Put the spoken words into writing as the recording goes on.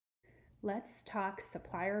Let's talk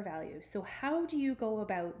supplier value. So how do you go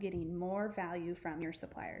about getting more value from your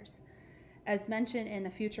suppliers? As mentioned in the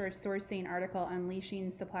Future of Sourcing article,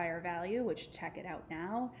 Unleashing Supplier Value, which check it out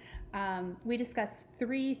now, we discussed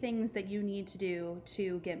 3 things that you need to do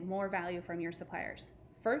to get more value from your suppliers.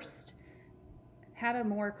 First, have a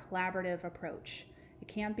more collaborative approach. It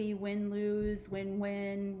can't be win-lose,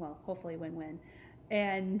 win-win, well, hopefully win-win.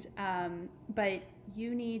 But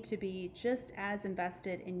you need to be just as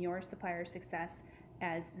invested in your supplier success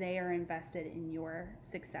as they are invested in your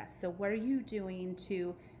success. So what are you doing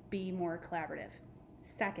to be more collaborative?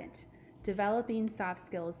 Second, developing soft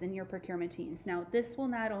skills in your procurement teams. Now, this will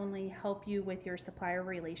not only help you with your supplier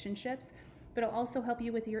relationships, but it'll also help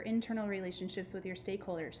you with your internal relationships with your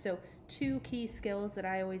stakeholders. So 2 key skills that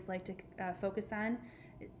I always like to focus on: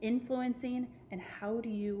 influencing, and how do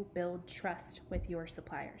you build trust with your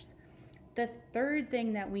suppliers. The third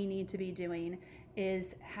thing that we need to be doing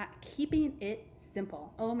is keeping it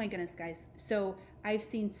simple. Oh my goodness, guys. So I've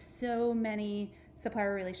seen so many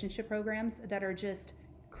supplier relationship programs that are just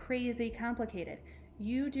crazy complicated.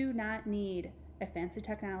 You do not need a fancy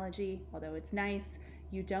technology, although it's nice.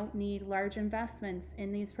 You don't need large investments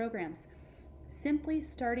in these programs. Simply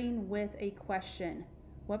starting with a question: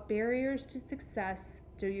 what barriers to success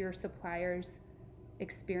do your suppliers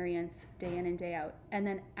experience day in and day out? And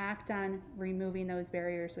then act on removing those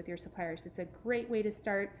barriers with your suppliers. It's a great way to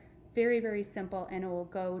start. Very, very simple, and it will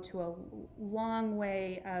go to a long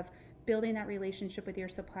way of building that relationship with your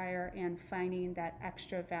supplier and finding that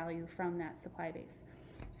extra value from that supply base.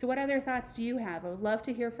 So what other thoughts do you have? I would love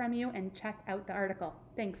to hear from you, and check out the article.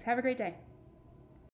 Thanks. Have a great day.